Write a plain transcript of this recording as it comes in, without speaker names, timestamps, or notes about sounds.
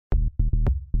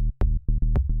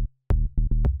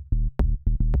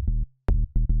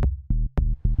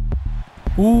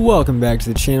Welcome back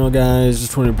to the channel, guys.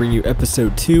 Just want to bring you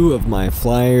episode 2 of my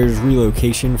Flyers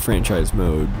Relocation franchise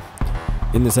mode.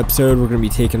 In this episode, we're going to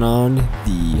be taking on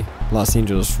the Los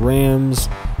Angeles Rams,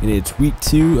 and it's week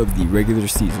 2 of the regular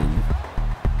season.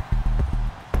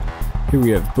 Here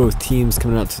we have both teams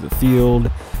coming out to the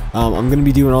field. I'm going to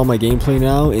be doing all my gameplay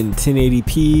now in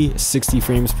 1080p, 60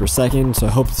 frames per second, so I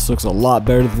hope this looks a lot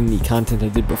better than the content I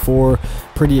did before.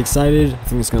 Pretty excited. I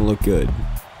think it's going to look good.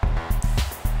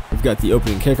 We've got the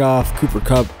opening kickoff. Cooper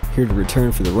Kupp here to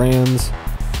return for the Rams.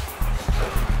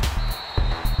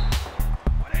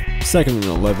 2nd and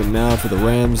 11 now for the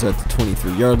Rams at the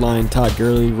 23-yard line. Todd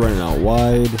Gurley running out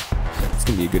wide. It's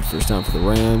going to be a good first down for the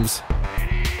Rams.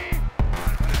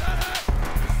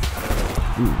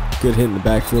 Ooh, good hit in the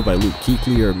backfield by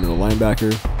Kuechly, our middle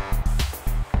linebacker.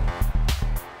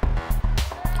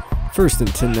 1st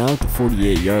and 10 now at the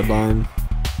 48-yard line.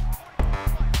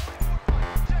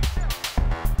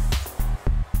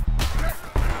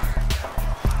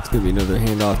 Gonna be another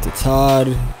handoff to Todd,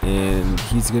 and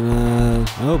he's gonna,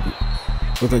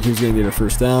 looked like he was gonna get a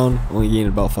first down. Only gained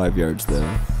about 5 yards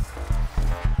though.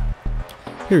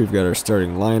 Here we've got our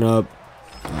starting lineup,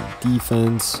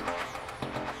 defense.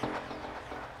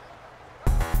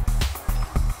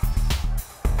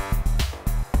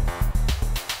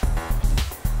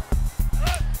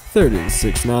 Third and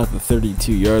 6 now at the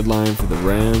 32-yard line for the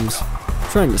Rams.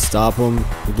 Trying to stop them.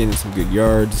 We're getting some good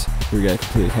yards. Here we got a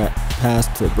complete pass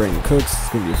to Brandon Cooks. It's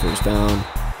going to be a first down.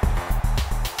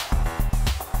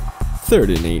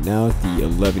 3rd and 8 now at the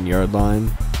 11-yard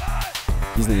line.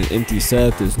 He's in an empty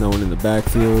set. There's no one in the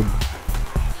backfield.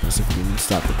 Let's see if we can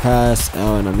stop the pass.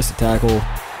 Oh, and I missed a tackle. Going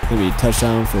to be a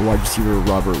touchdown for wide receiver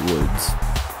Robert Woods.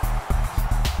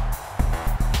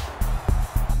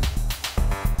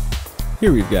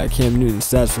 Here we've got Cam Newton's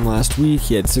stats from last week.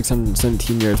 He had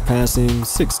 617 yards passing,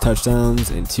 6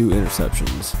 touchdowns, and 2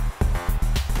 interceptions.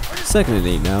 2nd and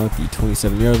 8 now at the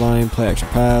 27-yard line. Play action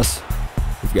pass.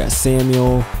 We've got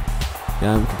Samuel.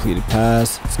 Down, completed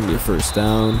pass. It's going to be a first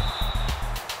down.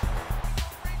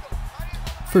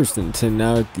 1st and 10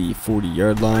 now at the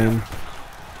 40-yard line.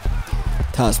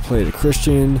 Toss play to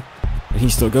Christian. And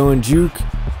he's still going. Juke.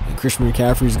 And Christian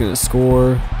Mccaffrey is going to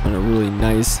score on a really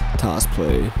nice toss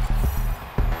play.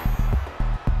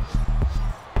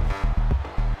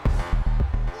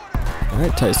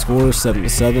 Alright, tight score,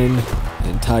 7-7,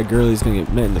 and Todd Gurley is going to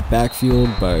get met in the backfield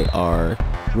by our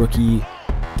rookie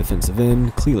defensive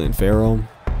end, Clelin Ferrell.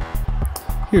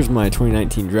 Here's my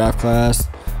 2019 draft class.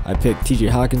 I picked TJ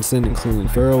Hockenson and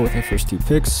Clelin Ferrell with my first 2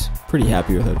 picks. Pretty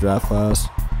happy with that draft class.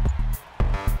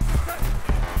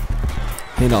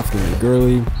 Handoff going to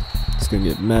Gurley. It's going to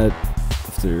get met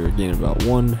after gaining about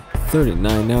 1. 3rd and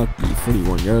 9 now at the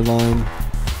 41-yard line.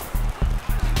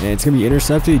 And it's going to be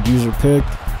intercepted, user picked.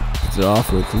 It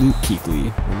off with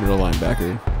Kuechly, our middle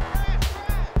linebacker.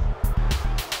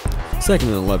 2nd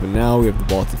and 11 now. We have the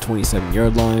ball at the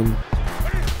 27-yard line.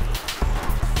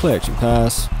 Play action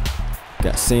pass.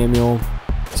 Got Samuel.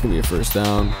 It's going to be a first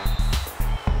down.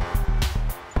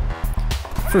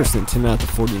 1st and 10 out the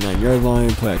 49-yard line.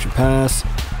 Play action pass.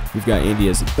 We've got Andy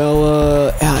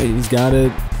Isabella. He's got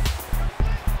it.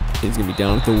 He's going to be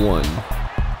down at the 1.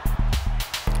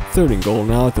 3rd and goal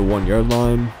now at the 1-yard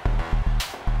line.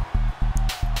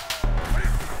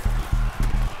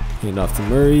 Hand off to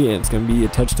Murray, and it's going to be a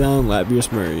touchdown,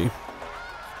 Latavius Murray.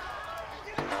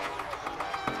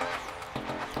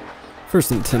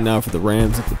 1st and 10 now for the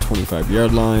Rams at the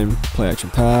 25-yard line. Play action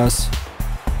pass.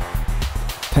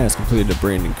 Pass completed to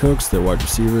Brandon Cooks, their wide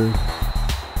receiver.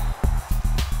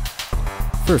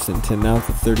 1st and 10 now at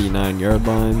the 39-yard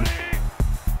line.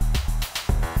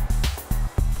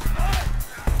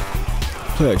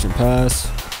 Play action pass.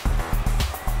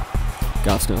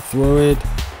 Goff's going to throw it.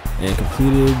 And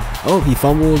completed. Oh, he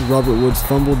fumbled. Robert Woods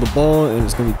fumbled the ball, and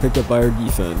it's going to be picked up by our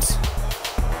defense.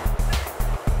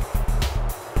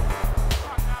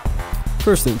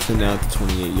 1st and 10 now at the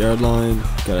 28-yard line.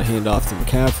 Got a handoff to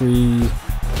Mccaffrey.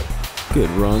 Good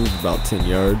run, about 10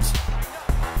 yards.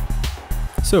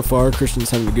 So far, Christian's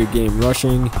having a good game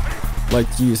rushing. Like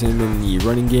to use him in the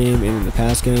running game and in the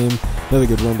pass game. Another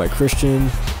good run by Christian.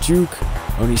 Juke.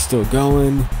 Oh, and he's still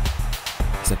going.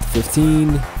 He's at the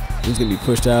 15. He's going to be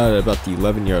pushed out at about the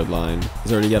 11-yard line.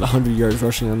 He's already got 100 yards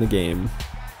rushing on the game.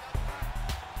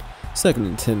 2nd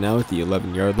and 10 now at the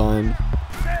 11-yard line.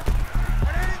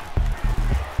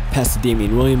 Pass to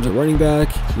Damien Williams at running back,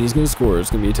 and he's going to score.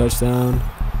 It's going to be a touchdown.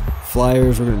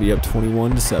 Flyers are going to be up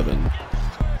 21-7.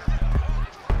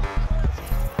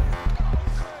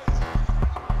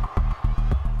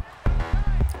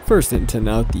 1st and 10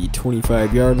 out the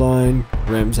 25-yard line.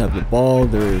 Rams have the ball.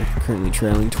 They're currently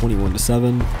trailing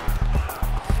 21-7.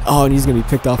 Oh, and he's going to be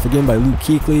picked off again by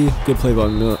Kuechly. Good play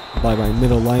by my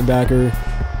middle linebacker.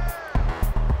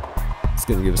 He's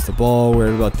going to give us the ball. We're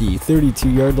at about the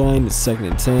 32-yard line. It's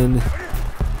 2nd and 10.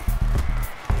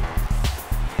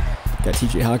 Got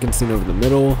TJ Hockenson over the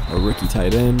middle, a rookie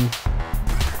tight end.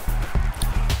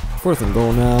 4th and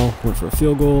goal now. Went for a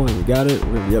field goal, and we got it.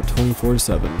 We're going to be up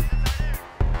 24-7.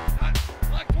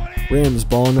 Rams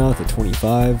ball now at the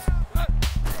 25.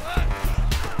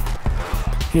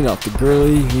 Hand off to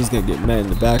Gurley. He's going to get met in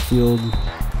the backfield.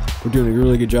 We're doing a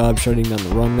really good job shutting down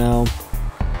the run now.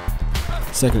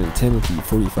 2nd and 10 with the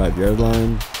 45-yard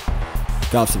line.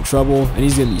 Goff's in trouble, and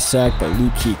he's going to be sacked by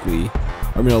Kuechly.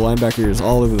 Our middle linebacker is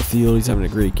all over the field. He's having a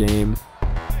great game.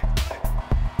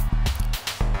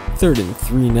 3rd and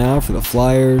 3 now for the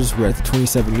Flyers. We're at the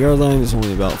 27-yard line. There's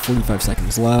only about 45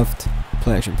 seconds left.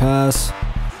 Play action pass.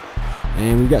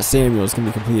 And we've got Samuel. It's going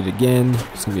to be completed again.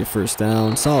 It's going to be a 1st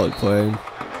down. Solid play.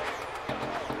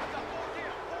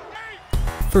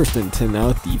 1st and 10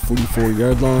 now at the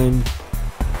 44-yard line.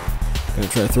 Going to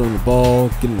try throwing the ball,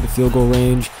 getting into field goal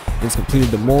range. And it's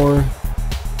completed to Moore.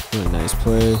 Really nice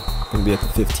play. Going to be at the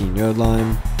 15-yard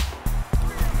line.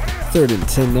 3rd and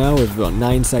 10 now with about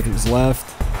 9 seconds left.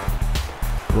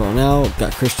 Rolling out.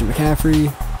 Got Christian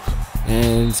McCaffrey.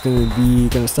 And it's going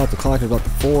to stop the clock at about the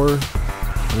 4.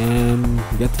 And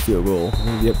we got the field goal. We're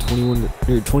going to be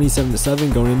up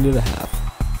 27-7 going into the half.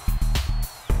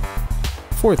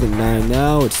 4th and 9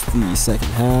 now. It's the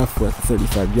 2nd half. We're at the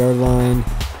 35-yard line.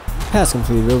 Pass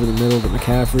completed over the middle to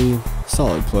McCaffrey.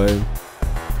 Solid play.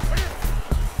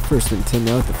 1st and 10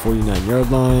 now at the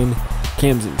 49-yard line.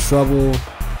 Cam's in trouble.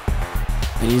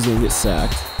 And he's going to get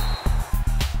sacked.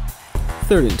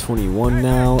 3rd and 21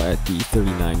 now at the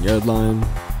 39-yard line.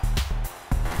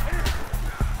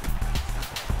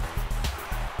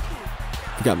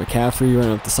 We got McCaffrey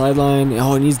running up the sideline.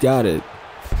 Oh, and he's got it.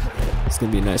 It's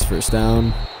going to be a nice 1st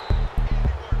down.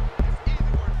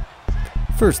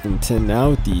 1st and 10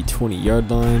 now at the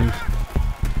 20-yard line.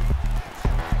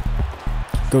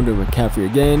 Going to McCaffrey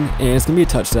again, and it's going to be a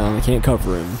touchdown. They can't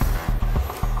cover him.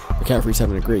 McCaffrey's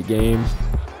having a great game.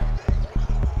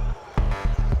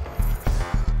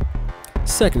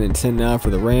 2nd and 10 now for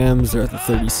the Rams. They're at the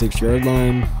 36-yard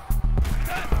line.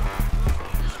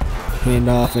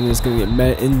 Handoff, and it's going to get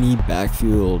met in the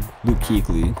backfield.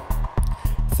 Kuechly.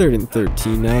 3rd and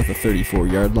 13 now at the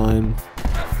 34-yard line.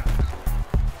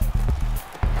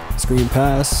 Screen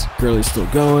pass. Gurley's still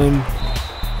going.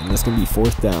 And that's going to be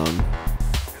 4th down.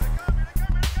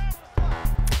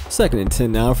 2nd and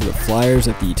 10 now for the Flyers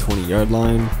at the 20-yard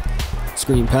line.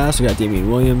 Screen pass. We got Damien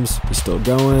Williams. He's still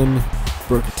going.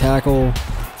 Broke a tackle.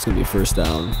 It's going to be a 1st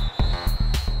down.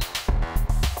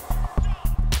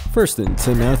 1st and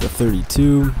 10 now at the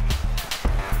 32.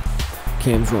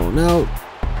 Cam's rolling out.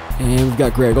 And we've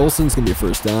got Greg Olsen. It's going to be a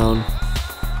 1st down.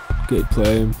 Good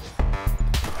play.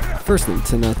 1st and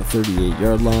 10 now at the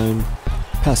 38-yard line.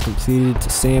 Pass completed to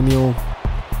Samuel.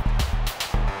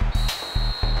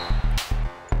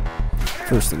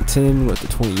 1st and 10. We're at the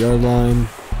 20-yard line.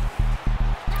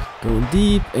 Going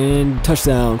deep. And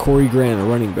touchdown. Corey Grant, a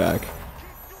running back.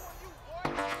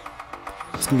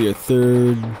 It's going to be a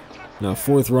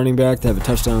 4th running back to have a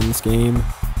touchdown in this game.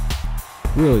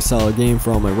 Really solid game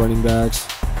for all my running backs.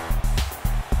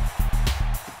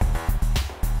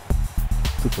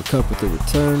 Cooper Kupp with the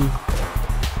return.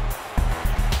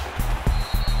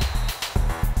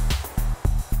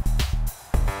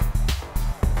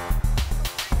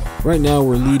 Right now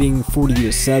we're leading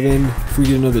 40-7. If we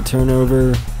get another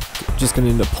turnover, just going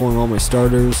to end up pulling all my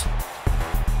starters.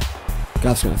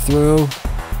 Goff's going to throw.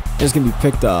 And it's going to be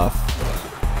picked off.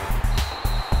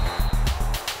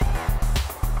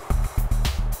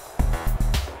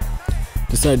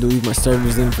 Decided to leave my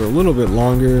starters in for a little bit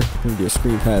longer. I'm going to do a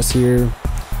screen pass here.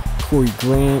 Corey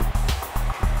Grant.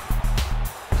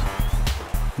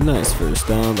 Nice 1st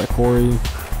down by Corey.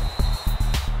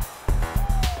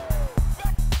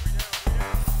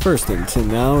 1st and 10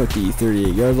 now at the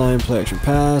 38-yard line. Play action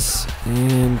pass.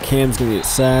 And Cam's going to get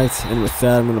sacked. And with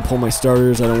that, I'm going to pull my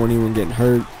starters. I don't want anyone getting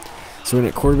hurt. So in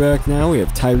at quarterback now, we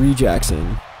have Tyree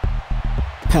Jackson.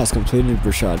 Pass completed to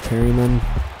Brashad Perryman.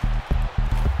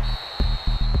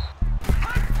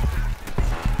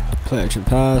 Play action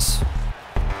pass.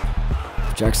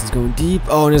 Jackson's going deep.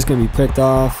 Oh, and it's going to be picked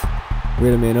off. We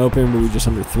had a man open, but we just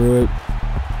underthrew it.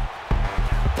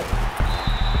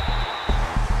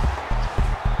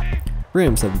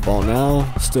 Rams have the ball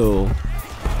now. Still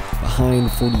behind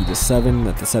 40-7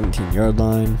 at the 17-yard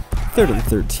line. 3rd and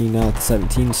 13 now at the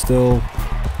 17 still.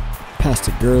 Pass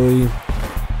to Gurley.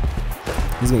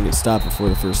 He's going to get stopped before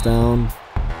the 1st down.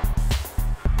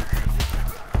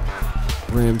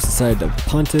 Rams decide to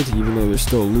punt it even though they're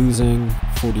still losing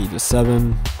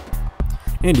 40-7.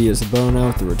 And he has a bone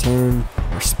out the return.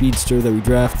 Our speedster that we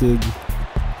drafted.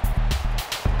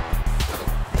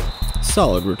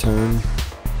 Solid return.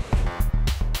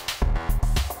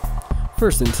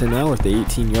 1st and 10 now at the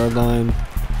 18-yard line.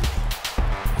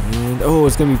 And oh,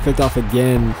 it's going to be picked off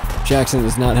again. Jackson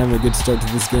is not having a good start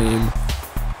to this game.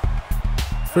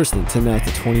 1st and 10 now at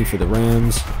the 20 for the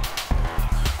Rams.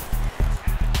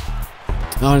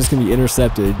 Oh, it's going to be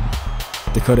intercepted.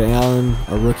 Dakota Allen,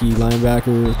 a rookie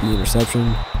linebacker, with the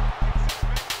interception.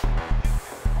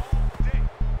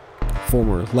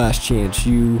 Former Last Chance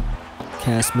U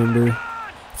cast member.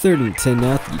 3rd and 10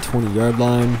 now at the 20-yard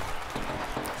line.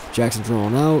 Jackson's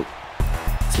rolling out.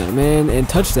 He's got a man and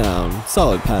touchdown.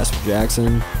 Solid pass for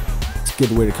Jackson. It's a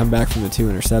good way to come back from the 2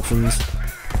 interceptions.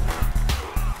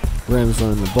 Rams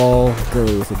running the ball.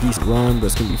 Gurley with a decent run, but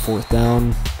it's going to be 4th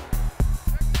down.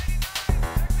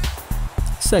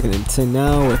 2nd and 10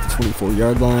 now at the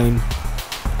 24-yard line.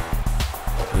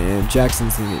 And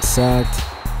Jackson's going to get sacked.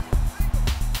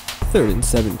 3rd and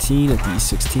 17 at the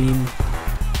 16.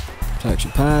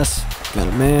 Protection pass. Got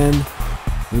a man.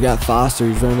 We got Foster.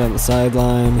 He's running down the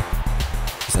sideline.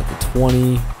 He's at the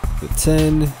 20, the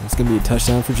 10. It's going to be a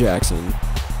touchdown for Jackson.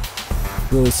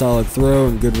 Really solid throw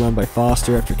and good run by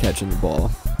Foster after catching the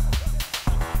ball.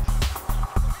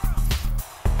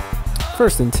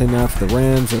 1st and 10 now for the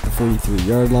Rams at the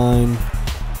 43-yard line.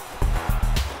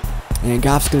 And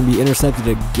Goff's going to be intercepted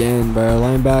again by our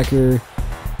linebacker,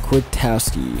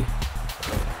 Kuechly.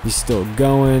 He's still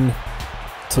going.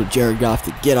 Told Jared Goff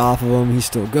to get off of him. He's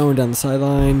still going down the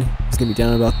sideline. He's going to be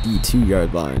down about the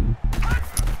 2-yard line.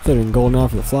 3rd and goal now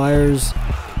for the Flyers.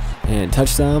 And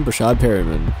touchdown, Brashad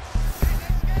Perryman.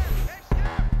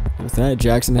 With that,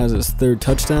 Jackson has his 3rd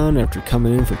touchdown after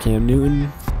coming in for Cam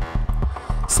Newton.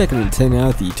 2nd and 10 now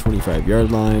at the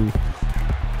 25-yard line.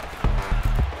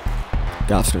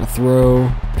 Goff's going to throw.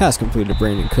 Pass completed to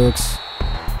Brandon Cooks.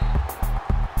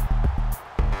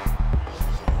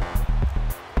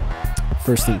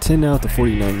 First and 10 now at the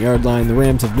 49-yard line. The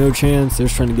Rams have no chance. They're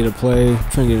just trying to get a play,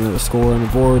 trying to get another score on the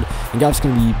board. And Goff's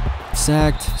going to be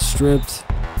sacked, stripped,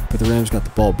 but the Rams got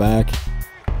the ball back.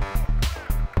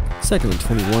 2nd and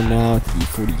 21 now at the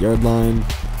 40-yard line.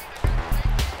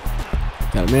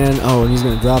 Got a man. Oh, and he's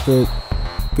going to drop it.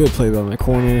 Good play by my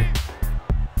corner.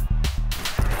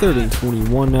 3rd and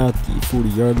 21 now at the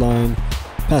 40-yard line.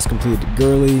 Pass completed to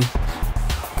Gurley.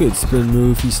 Good spin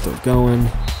move. He's still going.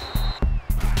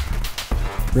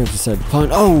 Rams decided to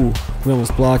punt. Oh! We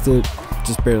almost blocked it.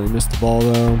 Just barely missed the ball,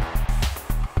 though.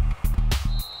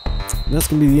 And that's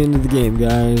going to be the end of the game,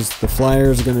 guys. The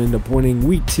Flyers are going to end up winning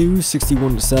Week 2,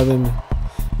 61-7.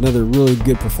 Another really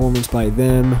good performance by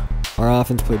them. Our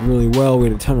offense played really well. We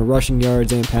had a ton of rushing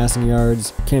yards and passing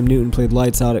yards. Cam Newton played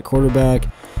lights out at quarterback.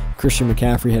 Christian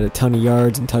McCaffrey had a ton of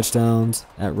yards and touchdowns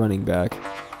at running back.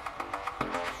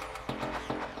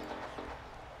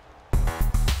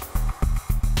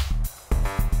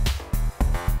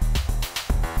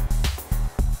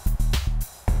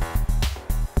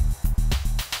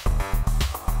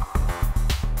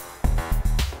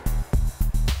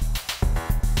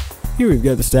 Here we've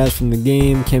got the stats from the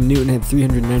game. Cam Newton had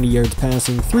 390 yards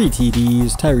passing, 3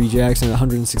 TDs. Tyree Jackson had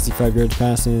 165 yards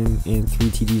passing and 3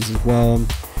 TDs as well.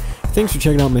 Thanks for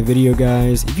checking out my video,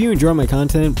 guys. If you enjoy my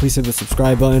content, please hit the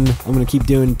subscribe button. I'm going to keep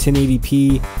doing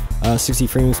 1080p, 60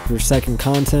 frames per second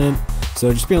content.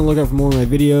 So just be on the lookout for more of my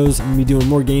videos. I'm going to be doing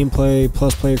more gameplay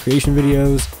plus player creation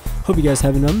videos. Hope you guys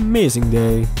have an amazing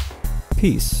day.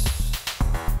 Peace.